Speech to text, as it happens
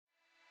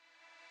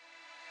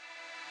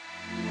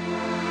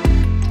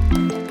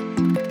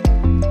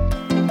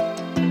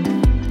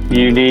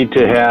You need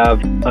to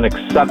have an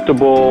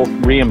acceptable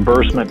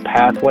reimbursement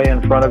pathway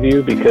in front of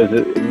you, because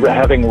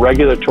having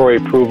regulatory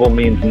approval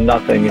means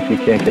nothing if you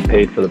can't get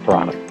paid for the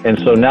product. And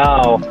so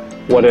now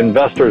what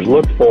investors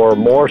look for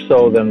more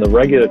so than the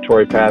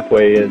regulatory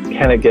pathway is,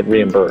 can it get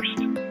reimbursed?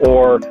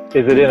 Or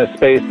is it in a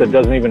space that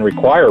doesn't even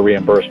require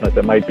reimbursement,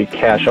 that might be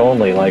cash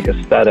only, like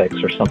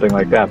aesthetics or something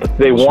like that? But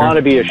they want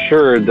to be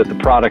assured that the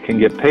product can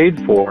get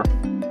paid for.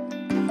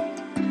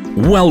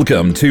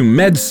 Welcome to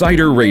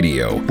MedSider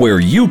Radio, where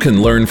you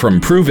can learn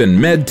from proven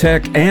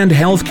medtech and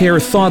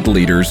healthcare thought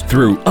leaders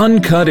through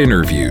uncut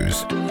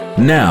interviews.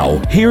 Now,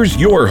 here's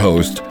your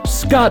host,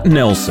 Scott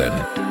Nelson.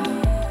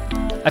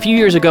 A few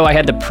years ago, I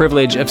had the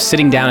privilege of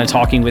sitting down and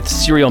talking with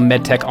serial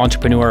medtech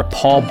entrepreneur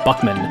Paul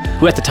Buckman,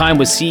 who at the time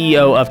was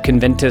CEO of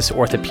Conventus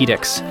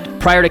Orthopedics.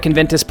 Prior to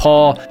Conventus,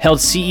 Paul held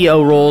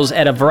CEO roles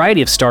at a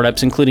variety of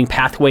startups, including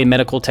Pathway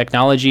Medical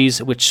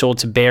Technologies, which sold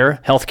to Bayer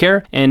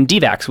Healthcare, and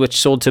DVAX, which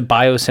sold to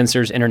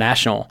Biosensors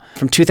International.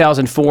 From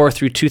 2004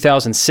 through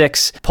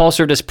 2006, Paul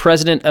served as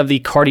president of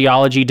the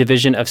cardiology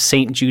division of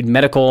St. Jude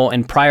Medical,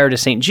 and prior to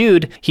St.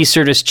 Jude, he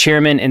served as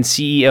chairman and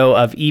CEO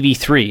of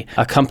EV3,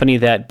 a company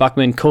that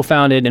Buckman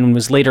co-founded and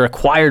was later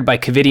acquired by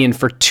Covidien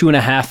for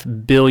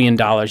 $2.5 billion.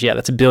 Yeah,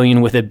 that's a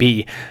billion with a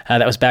B.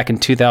 That was back in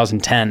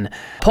 2010.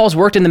 Paul's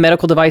worked in the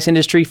medical device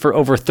industry for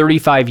over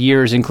 35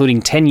 years,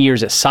 including 10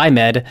 years at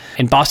SciMed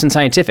and Boston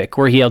Scientific,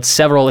 where he held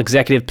several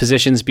executive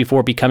positions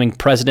before becoming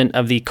president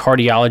of the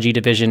cardiology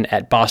division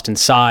at Boston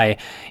Sci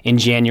in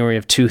January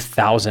of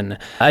 2000.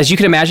 As you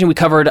can imagine, we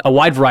covered a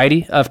wide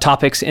variety of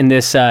topics in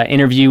this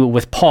interview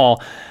with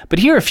Paul, but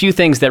here are a few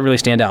things that really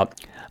stand out.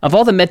 Of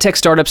all the medtech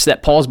startups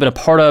that Paul's been a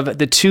part of,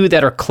 the two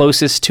that are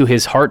closest to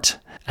his heart,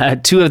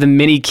 two of the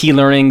many key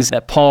learnings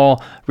that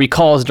Paul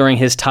recalls during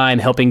his time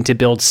helping to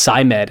build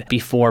SciMed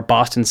before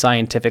Boston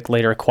Scientific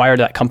later acquired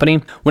that company.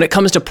 When it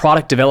comes to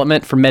product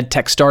development for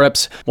medtech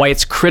startups, why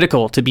it's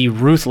critical to be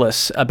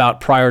ruthless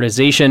about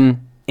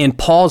prioritization, and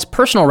Paul's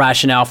personal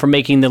rationale for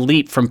making the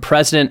leap from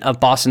president of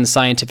Boston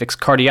Scientific's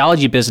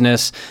cardiology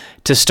business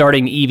to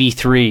starting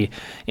EV3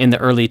 in the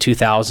early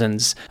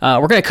 2000s.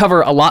 We're going to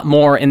cover a lot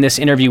more in this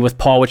interview with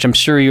Paul, which I'm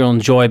sure you'll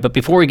enjoy. But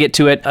before we get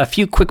to it, a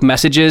few quick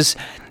messages.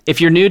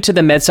 If you're new to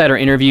the MedSider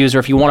interviews, or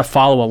if you want to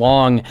follow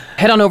along,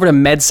 head on over to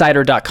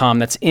medsider.com.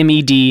 That's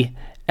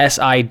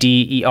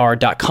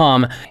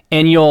medsider.com,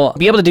 and you'll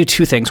be able to do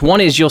two things. One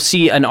is you'll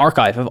see an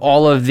archive of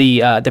all of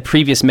the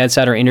previous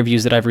MedSider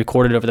interviews that I've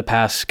recorded over the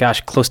past,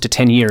 close to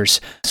 10 years.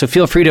 So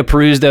feel free to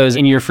peruse those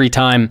in your free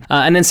time.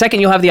 And then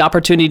second, you'll have the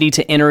opportunity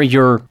to enter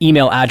your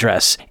email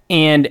address.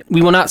 And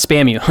we will not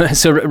spam you,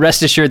 so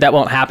rest assured that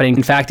won't happen.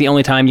 In fact, the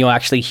only time you'll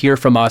actually hear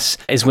from us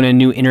is when a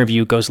new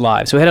interview goes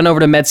live. So head on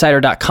over to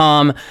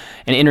medsider.com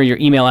and enter your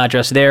email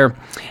address there.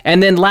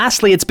 And then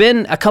lastly, it's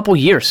been a couple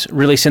years,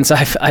 really, since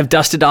I've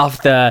dusted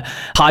off the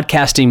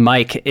podcasting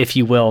mic, if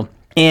you will.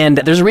 And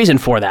there's a reason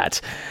for that.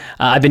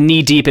 I've been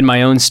knee deep in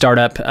my own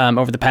startup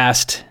over the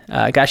past,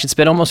 it's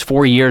been almost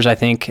 4 years, I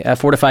think,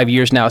 4 to 5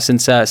 years now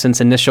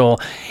since initial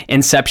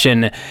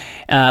inception.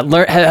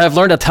 Have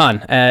learned a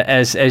ton,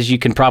 as you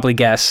can probably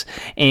guess.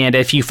 And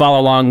if you follow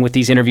along with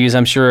these interviews,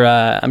 I'm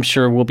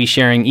sure we'll be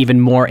sharing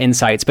even more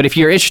insights. But if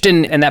you're interested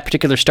in that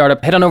particular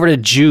startup, head on over to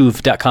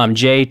Joovv.com,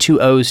 J,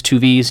 2 O's, 2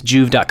 V's,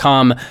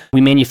 Joovv.com.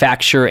 We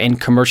manufacture and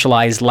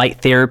commercialize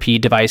light therapy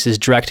devices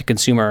direct to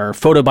consumer, or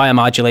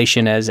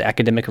photobiomodulation, as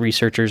academic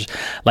researchers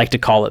like to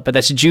call it. But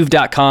that's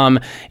Joovv.com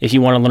if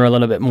you want to learn a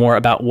little bit more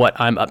about what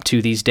I'm up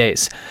to these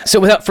days. So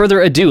without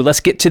further ado,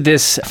 let's get to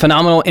this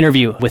phenomenal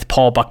interview with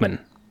Paul Buckman.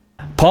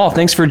 Paul,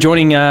 thanks for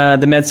joining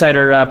the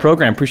MedSider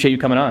program. Appreciate you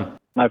coming on.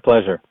 My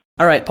pleasure.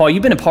 All right, Paul,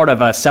 you've been a part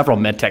of several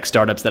medtech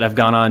startups that have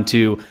gone on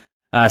to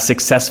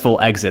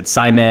successful exits: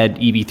 SciMed,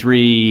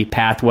 EV3,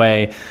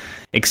 Pathway,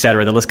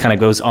 etc. The list kind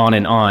of goes on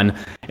and on.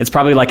 It's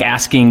probably like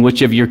asking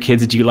which of your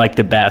kids do you like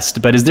the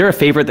best, but is there a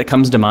favorite that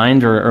comes to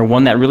mind, or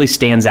one that really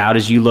stands out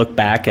as you look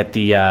back at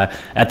the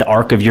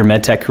arc of your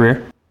medtech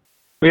career?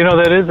 You know,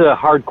 that is a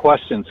hard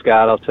question,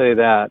 Scott. I'll tell you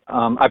that.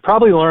 I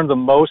probably learned the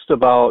most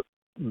about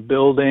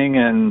building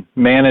and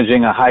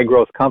managing a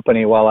high-growth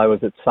company while I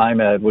was at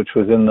SciMed, which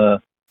was in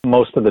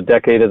most of the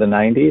decade of the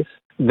 90s.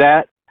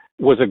 That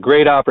was a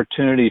great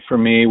opportunity for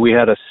me. We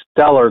had a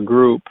stellar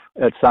group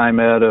at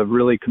SciMed of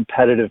really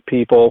competitive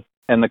people,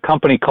 and the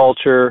company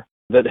culture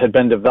that had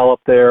been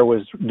developed there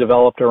was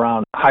developed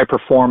around high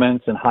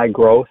performance and high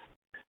growth.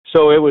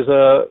 So it was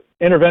a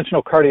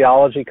interventional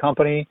cardiology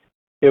company.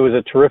 It was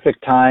a terrific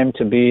time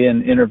to be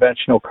in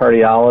interventional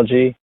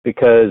cardiology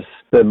because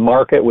the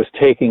market was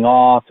taking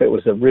off. It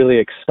was a really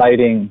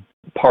exciting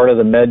part of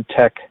the med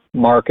tech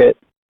market.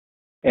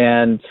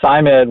 And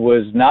SciMed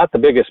was not the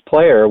biggest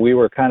player. We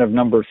were kind of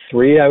number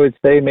 3, I would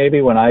say,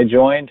 maybe when I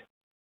joined,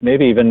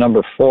 maybe even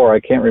number 4, I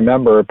can't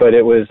remember, but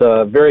it was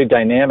a very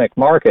dynamic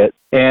market.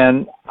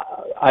 And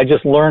I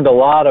just learned a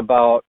lot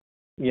about,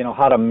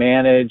 how to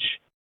manage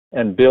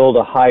and build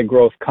a high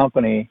growth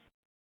company.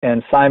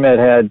 And SciMed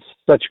had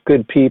such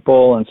good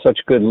people and such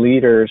good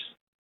leaders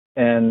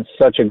and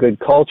such a good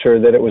culture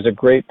that it was a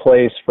great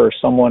place for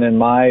someone in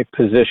my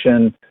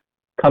position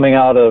coming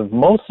out of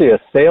mostly a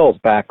sales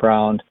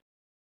background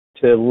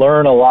to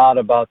learn a lot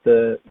about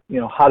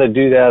how to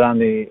do that on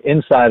the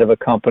inside of a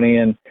company.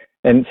 And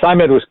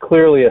SciMed was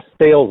clearly a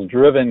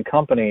sales-driven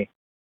company,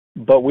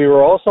 but we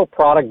were also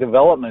product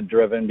development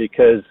driven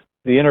because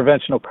the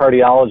interventional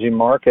cardiology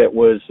market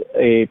was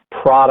a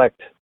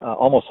product,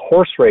 almost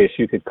horse race,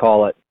 you could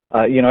call it.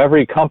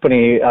 Every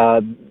company,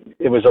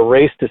 it was a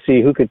race to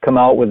see who could come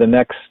out with the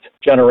next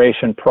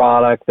generation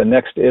product, the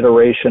next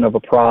iteration of a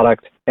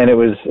product. And it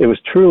was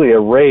truly a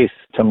race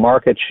to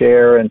market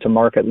share and to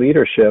market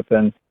leadership.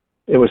 And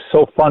it was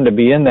so fun to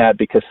be in that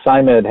because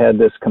SciMed had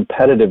this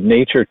competitive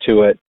nature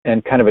to it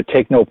and kind of a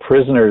take no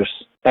prisoners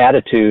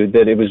attitude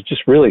that it was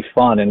just really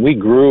fun. And we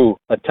grew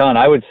a ton.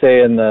 I would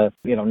say in the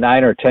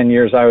 9 or 10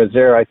 years I was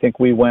there, I think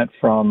we went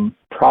from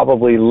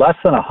probably less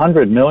than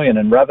 $100 million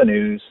in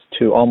revenues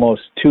to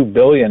almost $2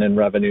 billion in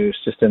revenues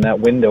just in that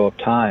window of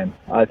time.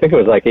 I think it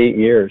was like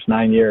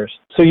 9 years.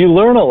 So you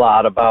learn a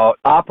lot about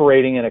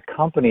operating in a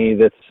company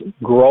that's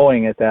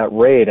growing at that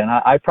rate. And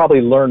I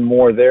probably learned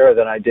more there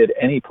than I did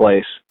any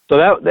place.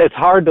 So it's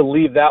hard to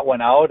leave that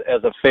one out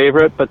as a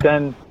favorite, but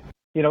then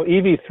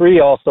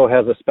EV3 also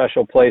has a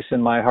special place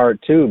in my heart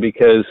too,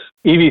 because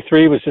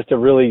EV3 was just a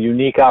really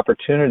unique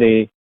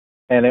opportunity,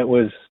 and it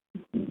was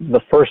the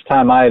first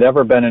time I had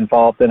ever been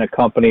involved in a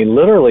company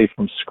literally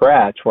from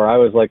scratch, where I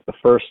was like the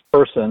first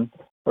person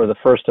or the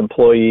first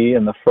employee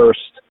and the first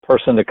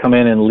person to come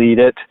in and lead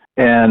it.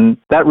 And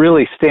that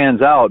really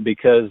stands out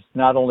because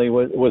not only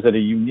was it a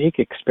unique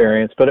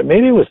experience, but it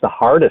maybe was the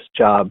hardest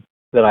job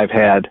that I've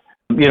had.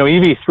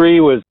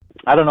 EV3 was,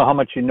 I don't know how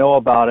much you know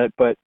about it,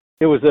 but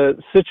it was a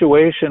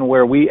situation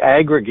where we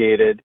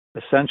aggregated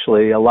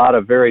essentially a lot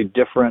of very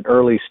different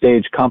early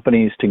stage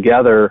companies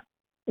together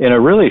in a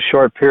really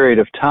short period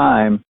of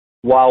time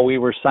while we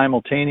were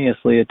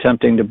simultaneously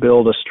attempting to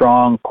build a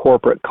strong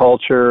corporate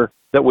culture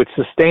that would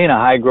sustain a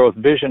high growth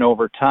vision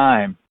over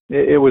time.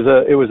 It was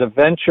a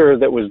venture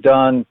that was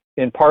done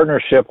in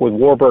partnership with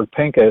Warburg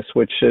Pincus,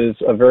 which is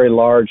a very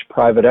large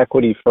private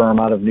equity firm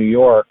out of New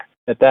York.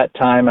 At that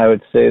time, I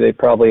would say they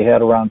probably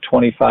had around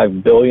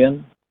 $25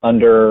 billion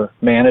under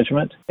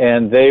management,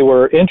 and they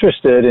were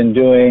interested in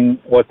doing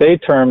what they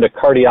termed a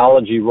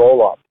cardiology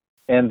roll-up.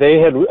 And they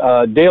had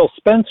Dale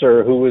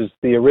Spencer, who was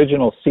the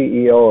original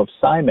CEO of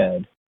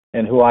SciMed,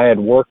 and who I had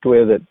worked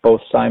with at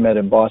both SciMed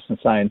and Boston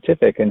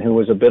Scientific, and who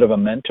was a bit of a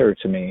mentor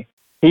to me.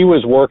 He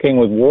was working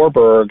with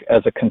Warburg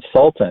as a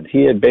consultant.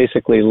 He had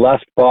basically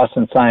left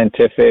Boston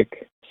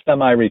Scientific,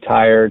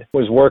 semi-retired,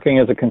 was working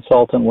as a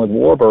consultant with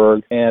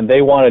Warburg, and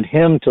they wanted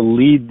him to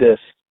lead this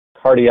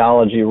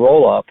cardiology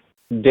roll-up.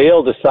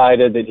 Dale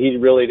decided that he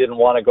really didn't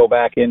want to go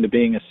back into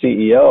being a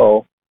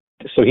CEO.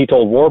 So he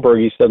told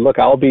Warburg, he said, look,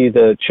 I'll be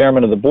the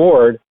chairman of the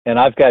board, and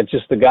I've got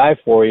just the guy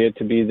for you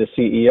to be the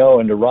CEO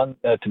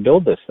and to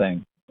build this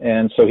thing.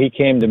 And so he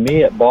came to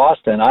me at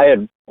Boston. I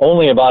had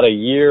only about a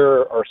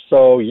year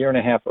and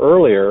a half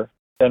earlier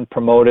been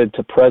promoted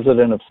to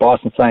president of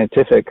Boston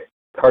Scientific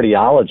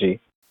Cardiology,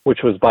 which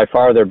was by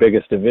far their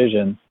biggest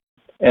division.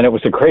 And it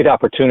was a great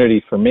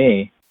opportunity for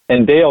me.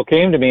 And Dale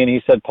came to me and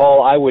he said,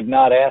 Paul, I would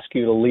not ask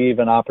you to leave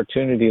an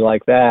opportunity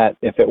like that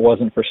if it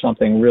wasn't for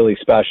something really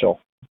special.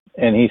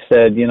 And he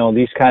said,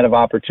 these kind of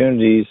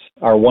opportunities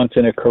are once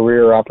in a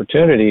career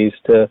opportunities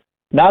to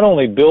not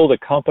only build a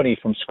company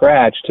from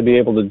scratch to be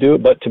able to do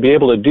it, but to be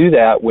able to do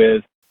that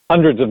with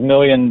hundreds of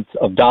millions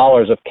of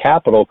dollars of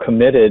capital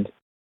committed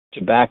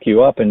to back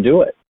you up and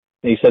do it.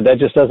 And he said, that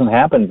just doesn't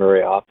happen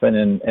very often.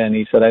 And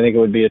he said, I think it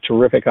would be a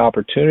terrific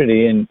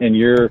opportunity, and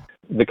you're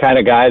the kind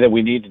of guy that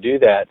we need to do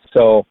that.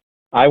 So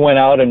I went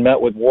out and met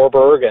with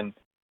Warburg and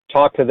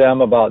talked to them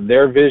about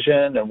their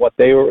vision and what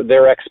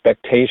their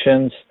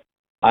expectations.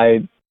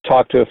 I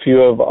talked to a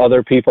few of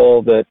other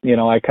people that,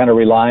 I kind of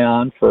rely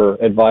on for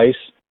advice,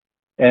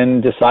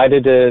 and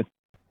decided to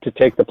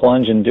take the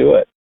plunge and do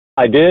it.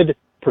 I did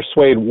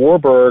persuade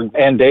Warburg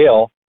and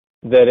Dale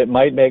that it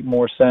might make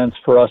more sense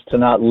for us to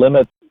not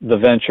limit the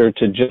venture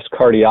to just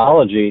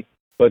cardiology,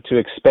 but to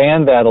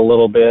expand that a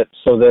little bit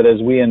so that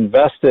as we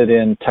invested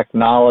in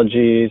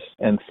technologies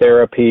and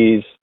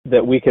therapies,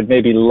 that we could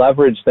maybe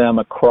leverage them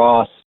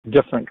across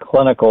different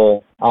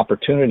clinical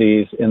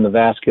opportunities in the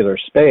vascular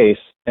space,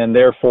 and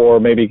therefore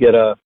maybe get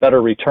a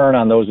better return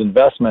on those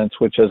investments,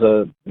 which as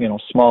a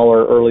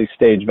smaller early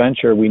stage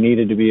venture we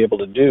needed to be able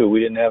to do. We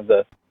didn't have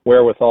the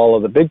wherewithal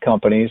of the big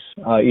companies,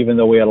 even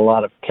though we had a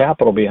lot of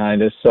capital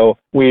behind us. So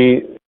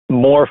we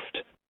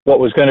morphed what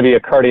was going to be a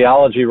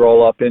cardiology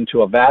roll-up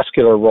into a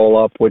vascular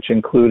roll-up, which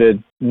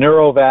included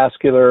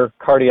neurovascular,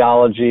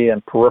 cardiology,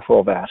 and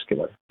peripheral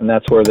vascular. And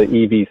that's where the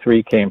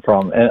EV3 came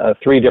from,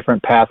 3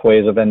 different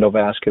pathways of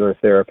endovascular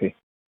therapy.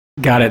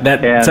 Got it.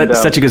 That's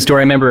such a good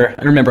story.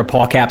 I remember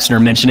Paul Kapsner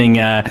mentioning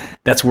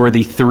that's where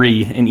the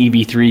 3 in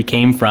EV3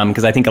 came from,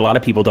 because I think a lot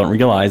of people don't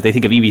realize. They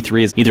think of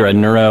EV3 as either a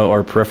neuro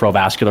or peripheral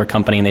vascular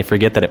company, and they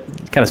forget that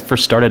it kind of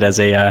first started as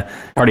a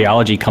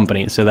cardiology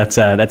company. So that's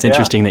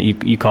interesting that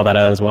you call that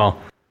out as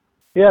well.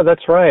 Yeah,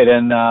 that's right.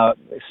 And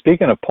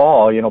speaking of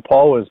Paul,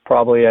 Paul was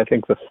probably, I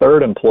think, the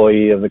third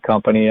employee of the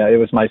company. It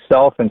was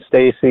myself and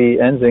Stacy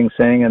Enzing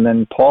Singh and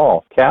then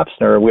Paul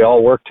Kapsner. We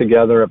all worked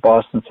together at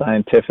Boston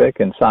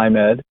Scientific and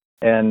SciMed,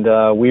 and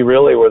we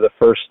really were the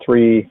first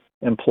three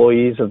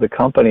employees of the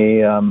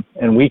company,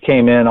 and we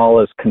came in all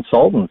as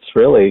consultants,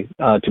 really,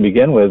 to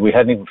begin with. We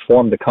hadn't even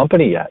formed the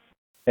company yet.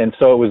 And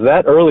so it was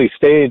that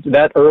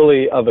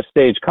early of a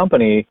stage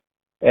company,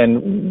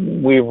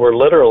 and we were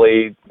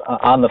literally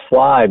on the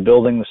fly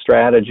building the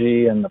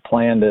strategy and the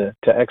plan to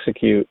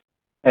execute.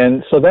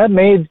 And so that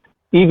made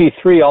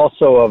EV3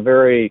 also a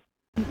very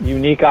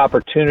unique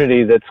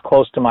opportunity that's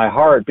close to my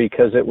heart,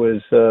 because it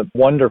was a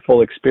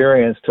wonderful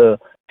experience to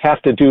have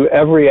to do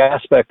every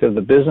aspect of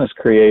the business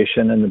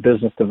creation and the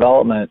business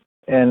development.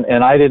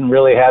 And I didn't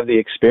really have the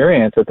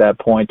experience at that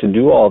point to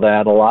do all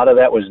that. A lot of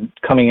that was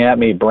coming at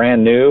me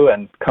brand new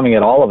and coming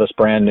at all of us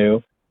brand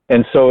new.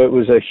 And so it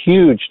was a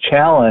huge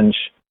challenge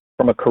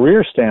from a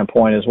career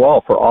standpoint as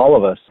well for all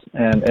of us.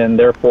 And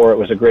therefore, it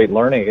was a great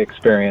learning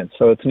experience.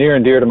 So it's near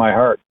and dear to my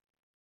heart.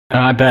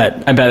 I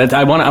bet.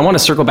 I want to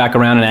circle back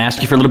around and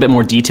ask you for a little bit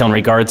more detail in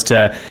regards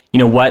to,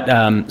 what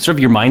sort of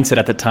your mindset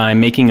at the time,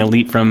 making a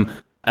leap from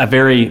a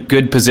very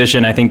good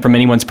position, I think, from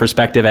anyone's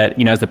perspective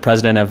at, as the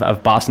president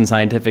of Boston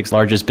Scientific's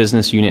largest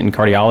business unit in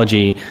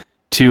cardiology,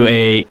 to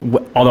a,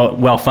 although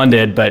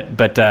well-funded, but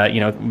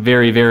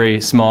very,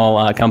 very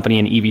small company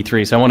in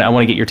EV3. So I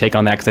want to get your take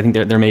on that, because I think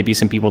there may be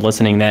some people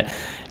listening that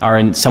are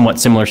in somewhat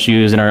similar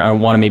shoes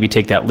and want to maybe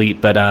take that leap,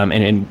 but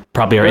and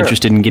probably are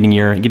interested in getting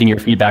your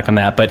feedback on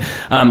that. But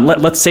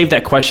let's save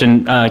that question,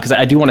 because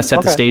I do want to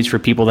set the stage for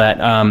people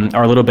that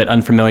are a little bit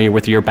unfamiliar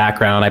with your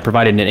background. I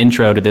provided an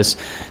intro to this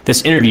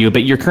interview,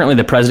 but you're currently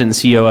the president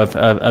and CEO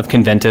of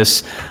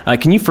Conventus.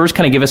 Can you first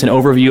kind of give us an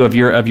overview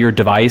of your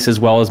device, as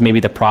well as maybe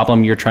the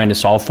problem you're trying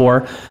to solve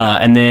for,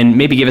 and then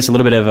maybe give us a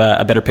little bit of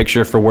a better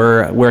picture for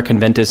where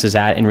Conventus is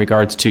at in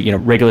regards to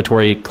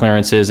regulatory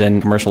clearances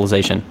and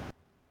commercialization?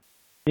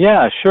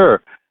 Yeah,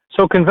 sure.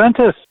 So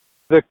Conventus,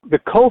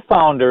 the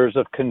co-founders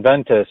of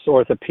Conventus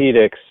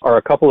Orthopedics are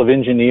a couple of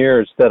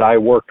engineers that I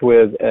worked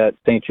with at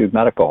St. Jude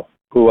Medical,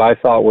 who I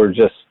thought were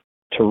just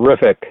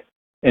terrific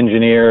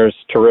engineers,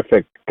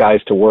 terrific guys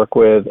to work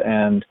with,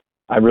 and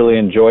I really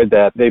enjoyed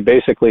that. They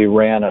basically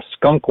ran a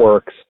skunk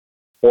works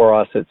for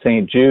us at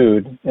St.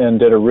 Jude and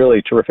did a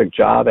really terrific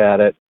job at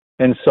it.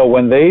 And so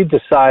when they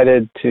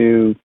decided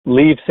to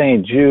leave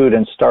St. Jude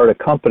and start a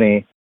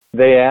company,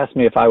 they asked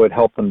me if I would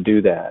help them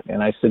do that.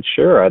 And I said,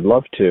 sure, I'd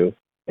love to.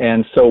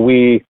 And so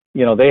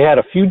they had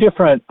a few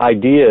different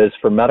ideas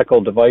for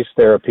medical device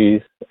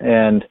therapies,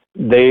 and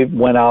they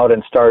went out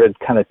and started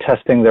kind of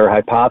testing their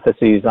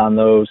hypotheses on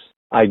those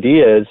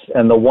ideas.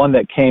 And the one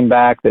that came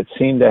back that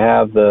seemed to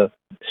have the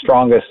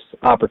strongest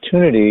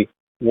opportunity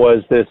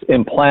was this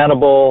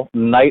implantable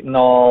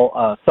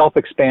nitinol,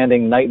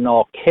 self-expanding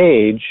nitinol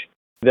cage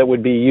that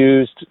would be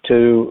used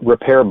to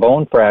repair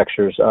bone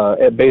fractures,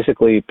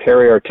 basically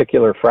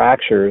periarticular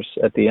fractures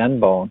at the end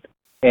bone.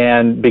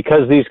 And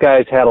because these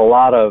guys had a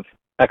lot of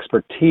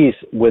expertise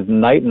with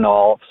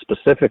nitinol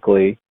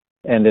specifically,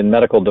 and in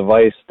medical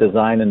device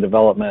design and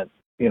development,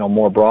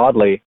 more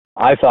broadly,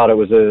 I thought it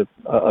was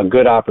a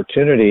good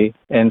opportunity.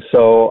 And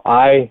so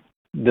I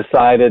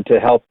decided to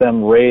help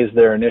them raise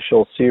their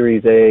initial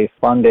Series A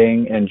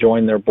funding and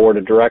join their board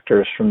of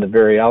directors from the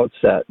very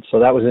outset. So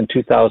that was in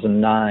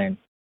 2009.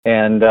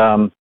 And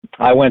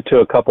I went to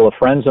a couple of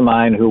friends of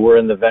mine who were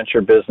in the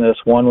venture business.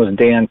 One was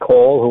Dan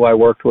Cole, who I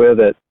worked with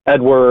at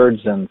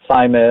Edwards and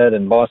SciMed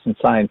and Boston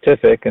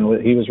Scientific,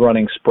 and he was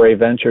running Spray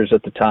Ventures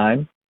at the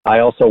time. I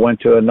also went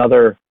to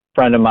another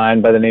friend of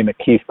mine by the name of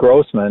Keith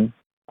Grossman,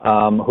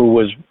 who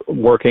was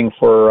working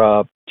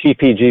for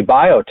TPG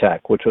Biotech,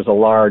 which was a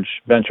large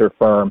venture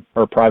firm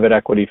or private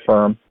equity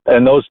firm.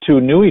 And those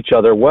two knew each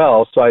other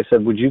well. So I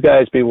said, would you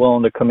guys be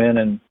willing to come in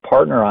and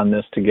partner on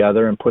this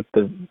together and put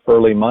the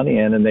early money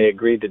in? And they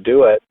agreed to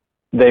do it.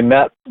 They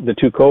met the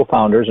two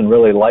co-founders and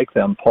really liked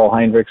them, Paul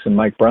Heinrichs and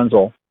Mike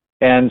Brenzel.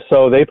 And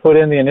so they put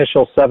in the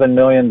initial $7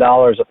 million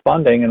of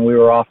funding, and we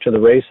were off to the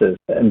races.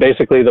 And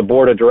basically the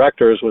board of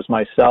directors was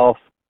myself,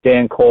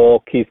 Dan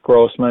Cole, Keith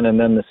Grossman, and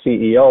then the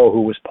CEO,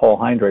 who was Paul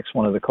Heinrichs,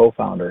 one of the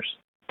co-founders.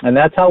 And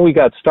that's how we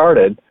got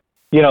started.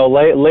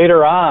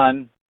 Later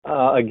on,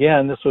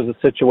 again, this was a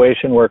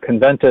situation where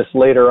Conventus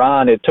later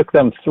on, it took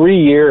them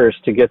 3 years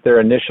to get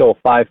their initial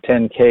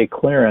 510K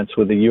clearance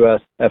with the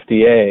US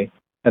FDA.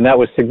 And that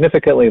was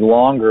significantly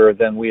longer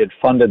than we had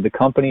funded the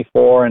company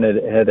for and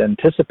had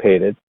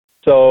anticipated.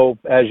 So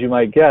as you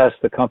might guess,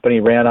 the company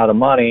ran out of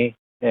money,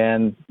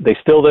 and they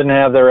still didn't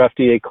have their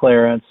FDA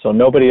clearance, so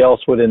nobody else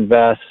would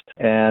invest,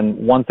 and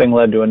one thing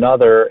led to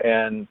another,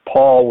 and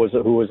Paul,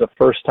 who was a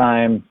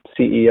first-time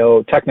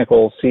CEO,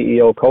 technical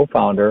CEO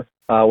co-founder,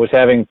 was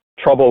having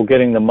trouble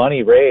getting the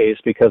money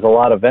raised because a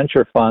lot of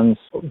venture funds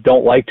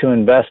don't like to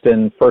invest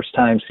in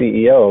first-time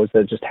CEOs.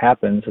 That just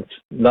happens. It's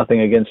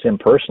nothing against him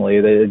personally.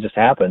 It just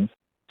happens.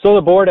 So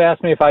the board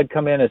asked me if I'd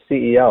come in as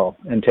CEO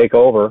and take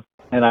over.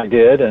 And I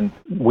did, and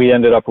we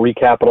ended up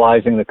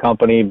recapitalizing the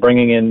company,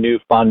 bringing in new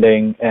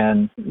funding,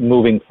 and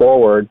moving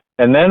forward.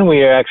 And then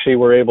we actually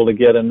were able to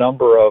get a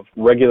number of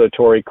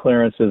regulatory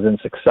clearances in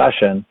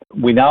succession.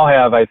 We now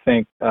have, I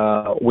think,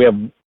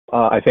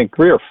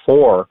 three or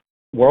four.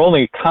 We're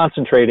only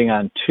concentrating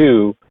on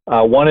two.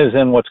 One is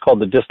in what's called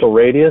the distal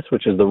radius,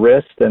 which is the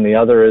wrist, and the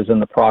other is in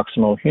the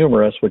proximal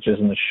humerus, which is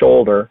in the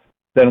shoulder.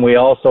 Then we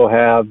also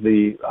have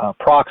the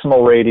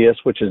proximal radius,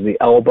 which is the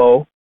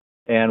elbow,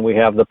 and we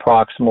have the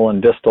proximal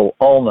and distal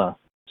ulna.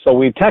 So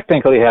we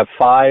technically have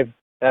 5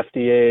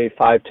 FDA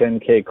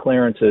 510K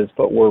clearances,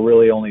 but we're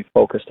really only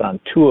focused on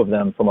 2 of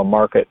them from a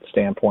market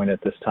standpoint at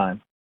this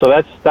time. So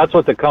that's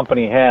what the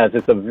company has.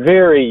 It's a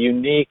very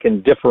unique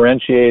and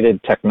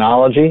differentiated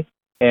technology,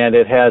 and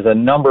it has a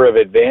number of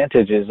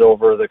advantages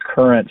over the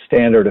current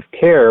standard of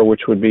care,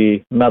 which would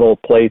be metal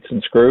plates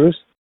and screws.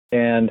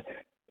 And,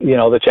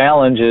 the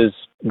challenge is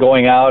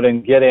going out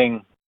and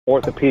getting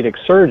orthopedic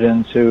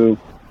surgeons who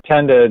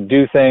tend to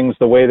do things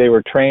the way they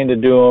were trained to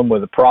do them,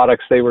 with the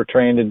products they were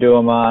trained to do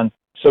them on.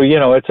 So,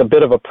 it's a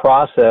bit of a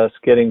process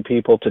getting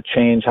people to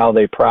change how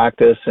they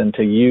practice and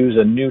to use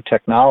a new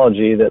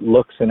technology that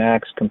looks and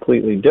acts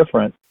completely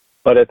different.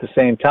 But at the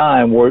same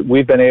time,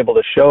 we've been able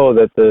to show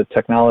that the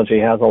technology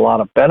has a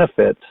lot of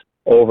benefits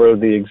over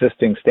the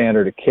existing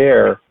standard of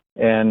care.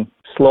 And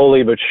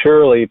slowly but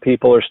surely,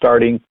 people are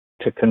starting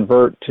to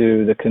convert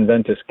to the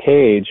Conventus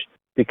cage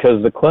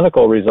because the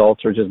clinical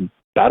results are just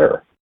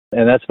better.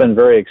 And that's been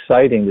very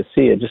exciting to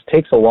see. It just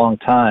takes a long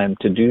time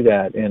to do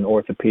that in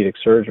orthopedic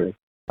surgery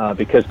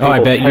because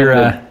people tend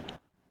to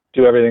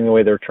do everything the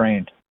way they're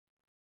trained.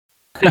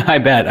 I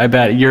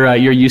bet you're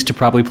used to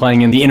probably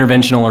playing in the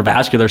interventional or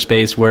vascular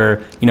space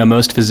where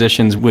most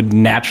physicians would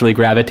naturally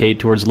gravitate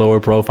towards lower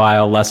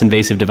profile, less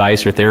invasive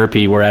device or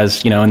therapy,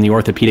 whereas in the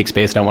orthopedic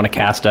space, I don't want to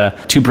cast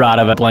too broad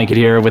of a blanket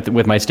here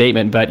with my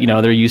statement, but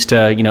they're used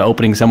to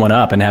opening someone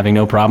up and having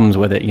no problems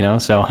with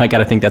it. So I got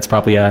to think that's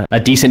probably a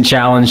decent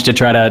challenge to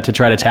try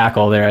to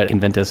tackle there at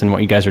Conventus and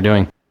what you guys are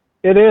doing.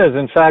 It is.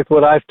 In fact,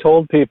 what I've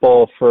told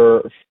people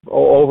for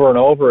over and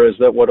over is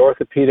that what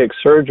orthopedic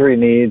surgery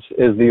needs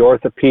is the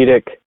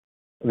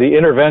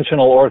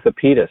interventional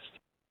orthopedist.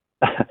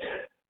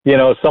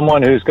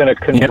 Someone who's going to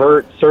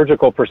convert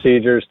surgical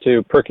procedures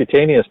to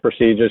percutaneous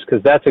procedures,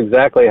 because that's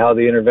exactly how the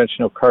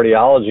interventional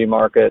cardiology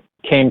market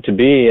came to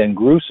be and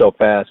grew so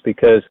fast,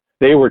 because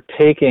they were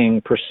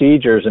taking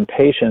procedures and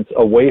patients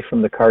away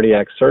from the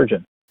cardiac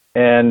surgeon.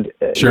 And,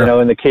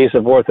 sure. In the case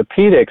of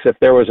orthopedics, if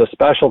there was a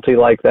specialty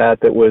like that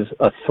was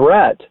a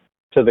threat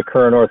to the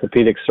current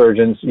orthopedic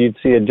surgeons, you'd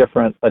see a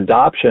different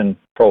adoption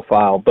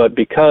profile. But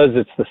because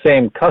it's the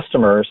same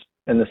customers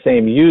and the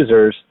same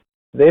users,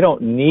 they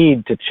don't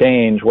need to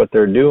change what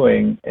they're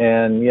doing.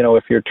 And,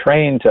 if you're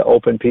trained to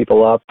open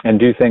people up and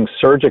do things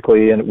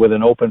surgically and with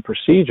an open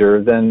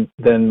procedure,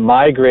 then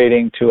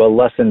migrating to a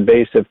less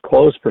invasive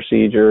closed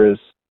procedure is,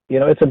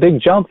 it's a big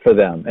jump for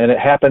them, and it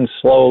happens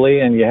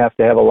slowly, and you have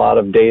to have a lot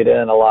of data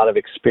and a lot of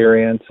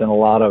experience and a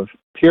lot of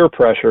peer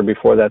pressure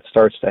before that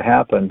starts to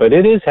happen. But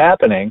it is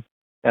happening,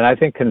 and I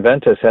think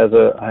Conventus has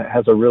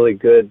a really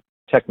good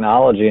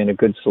technology and a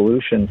good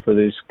solution for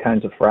these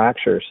kinds of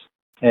fractures.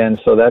 And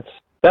so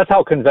that's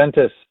how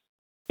Conventus,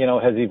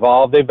 has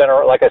evolved. They've been,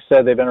 like I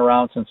said, they've been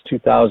around since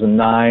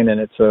 2009, and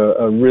it's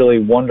a really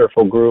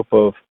wonderful group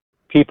of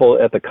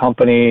people at the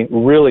company,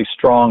 really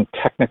strong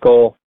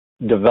technical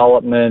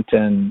development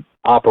and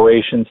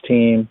operations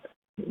team,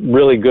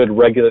 really good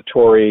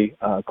regulatory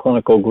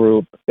clinical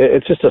group.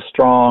 It's just a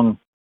strong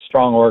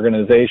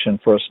organization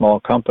for a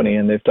small company,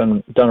 and they've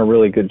done a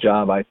really good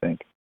job, I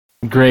think.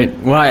 Great.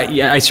 Well,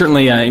 I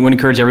certainly would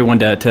encourage everyone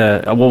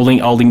to I'll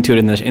link to it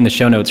in the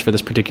show notes for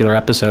this particular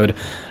episode.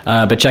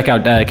 But check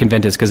out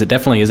Conventus, because it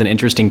definitely is an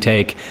interesting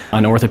take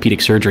on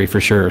orthopedic surgery for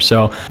sure.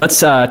 So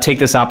let's take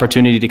this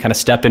opportunity to kind of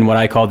step in what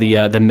I call the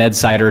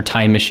MedSider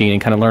time machine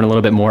and kind of learn a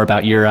little bit more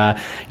about your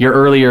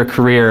earlier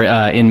career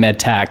in med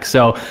tech.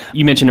 So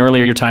you mentioned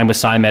earlier your time with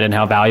SciMed and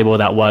how valuable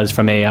that was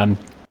from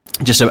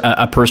just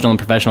a personal and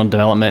professional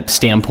development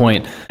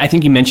standpoint. I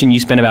think you mentioned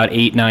you spent about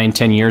 8, 9,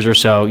 10 years or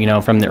so,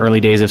 from the early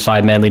days of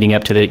SciMed leading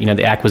up to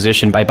the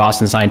acquisition by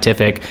Boston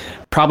Scientific,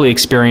 probably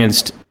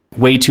experienced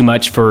way too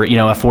much for, a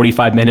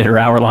 45-minute or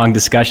hour-long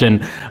discussion,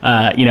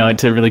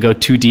 to really go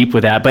too deep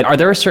with that. But are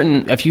there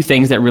a few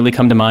things that really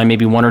come to mind,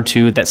 maybe 1 or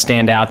 2 that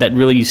stand out that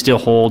really you still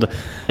hold,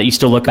 that you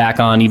still look back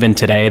on even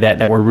today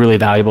that were really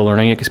valuable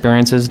learning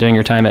experiences during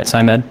your time at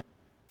SciMed?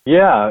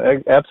 Yeah,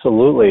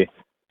 absolutely.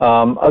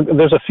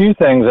 There's a few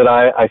things that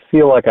I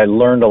feel like I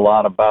learned a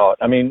lot about.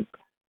 I mean,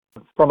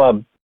 from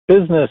a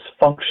business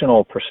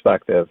functional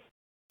perspective,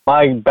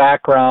 my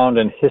background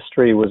and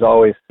history was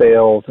always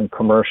sales and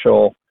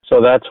commercial. So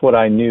that's what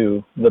I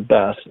knew the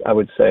best, I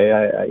would say.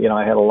 I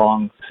had a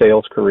long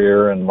sales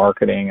career and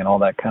marketing and all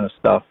that kind of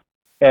stuff.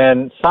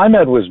 And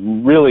SciMed was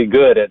really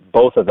good at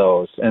both of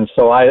those. And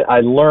so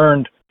I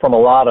learned from a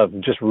lot of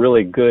just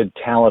really good,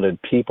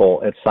 talented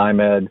people at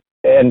SciMed.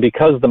 And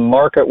because the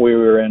market we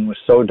were in was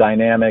so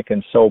dynamic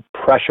and so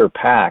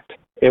pressure-packed,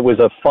 it was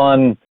a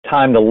fun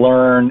time to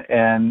learn.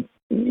 And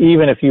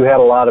even if you had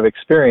a lot of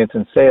experience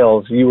in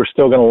sales, you were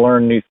still going to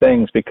learn new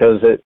things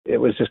because it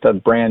was just a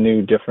brand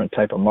new, different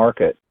type of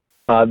market.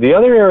 The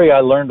other area I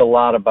learned a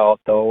lot about,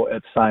 though,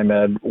 at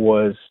SciMed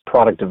was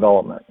product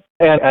development.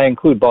 And I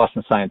include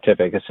Boston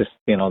Scientific. It's just,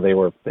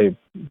 they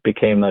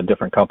became a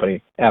different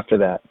company after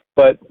that.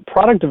 But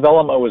product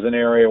development was an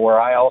area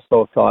where I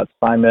also thought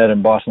SciMed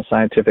and Boston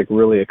Scientific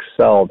really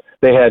excelled.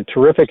 They had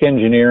terrific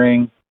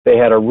engineering. They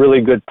had a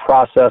really good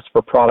process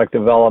for product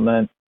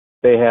development.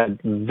 They had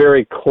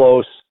very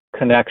close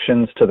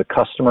connections to the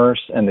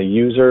customers and the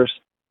users.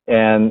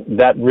 And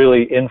that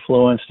really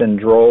influenced and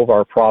drove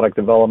our product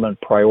development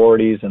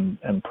priorities and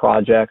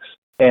projects.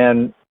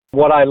 And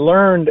what I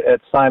learned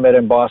at SciMed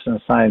and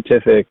Boston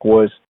Scientific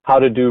was how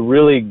to do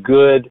really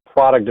good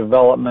product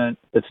development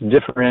that's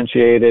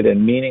differentiated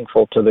and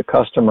meaningful to the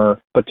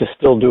customer, but to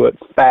still do it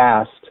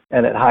fast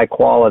and at high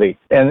quality.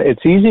 And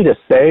it's easy to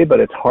say, but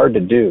it's hard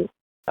to do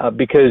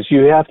because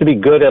you have to be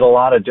good at a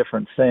lot of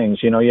different things.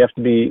 You have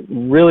to be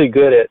really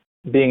good at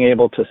being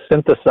able to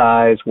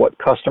synthesize what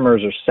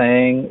customers are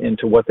saying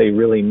into what they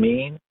really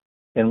mean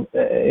in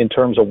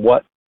terms of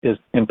what is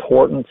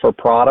important for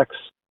products.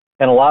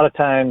 And a lot of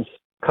times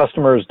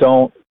customers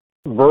don't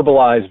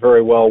verbalize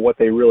very well what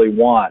they really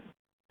want.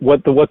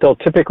 What they'll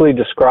typically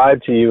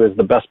describe to you is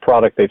the best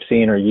product they've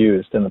seen or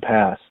used in the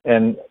past.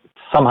 And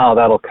somehow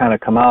that'll kind of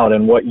come out.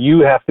 And what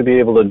you have to be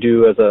able to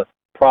do as a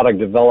product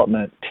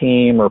development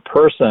team or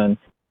person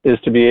is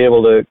to be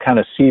able to kind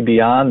of see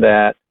beyond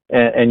that.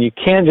 And you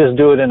can't just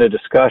do it in a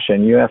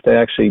discussion. You have to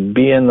actually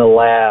be in the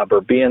lab or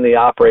be in the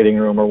operating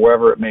room or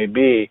wherever it may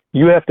be.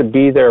 You have to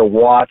be there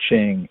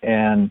watching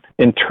and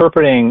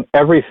interpreting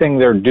everything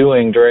they're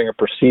doing during a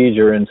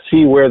procedure and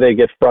see where they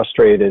get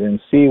frustrated and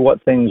see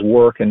what things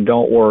work and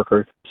don't work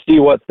or see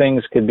what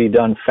things could be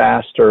done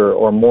faster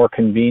or more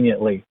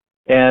conveniently.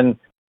 And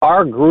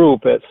our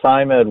group at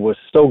SciMed was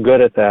so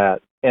good at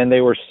that, and they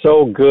were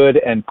so good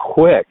and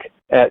quick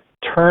at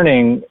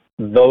turning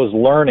those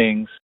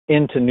learnings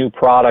into new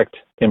product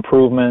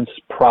improvements,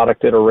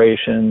 product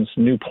iterations,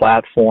 new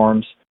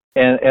platforms.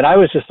 And I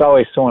was just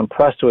always so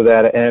impressed with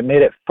that, and it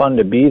made it fun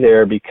to be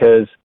there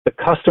because the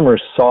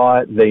customers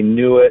saw it, they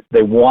knew it,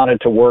 they wanted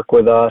to work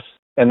with us,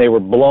 and they were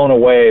blown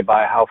away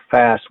by how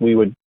fast we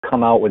would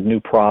come out with new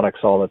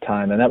products all the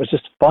time. And that was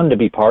just fun to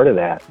be part of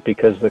that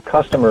because the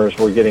customers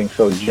were getting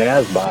so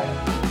jazzed by it.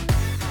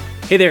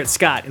 Hey there, it's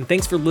Scott, and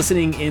thanks for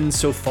listening in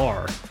so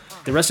far.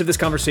 The rest of this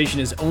conversation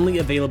is only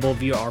available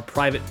via our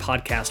private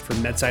podcast for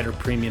MedSider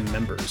Premium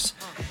members.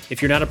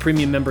 If you're not a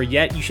premium member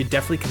yet, you should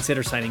definitely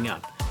consider signing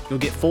up. You'll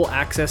get full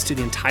access to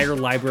the entire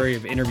library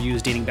of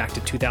interviews dating back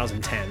to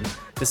 2010.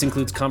 This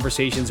includes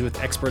conversations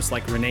with experts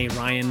like Renee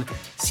Ryan,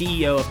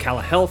 CEO of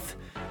Cala Health,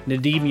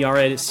 Nadim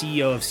Yared,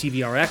 CEO of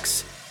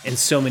CVRX, and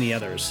so many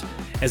others.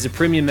 As a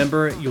premium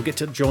member, you'll get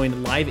to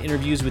join live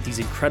interviews with these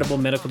incredible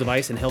medical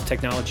device and health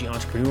technology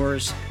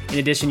entrepreneurs. In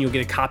addition, you'll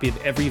get a copy of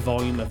every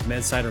volume of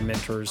MedSider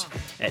Mentors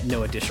at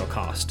no additional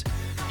cost.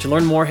 To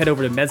learn more, head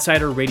over to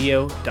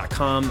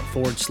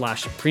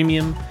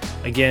medsiderradio.com/premium.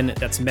 Again,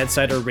 that's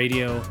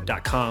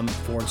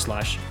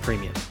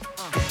medsiderradio.com/premium.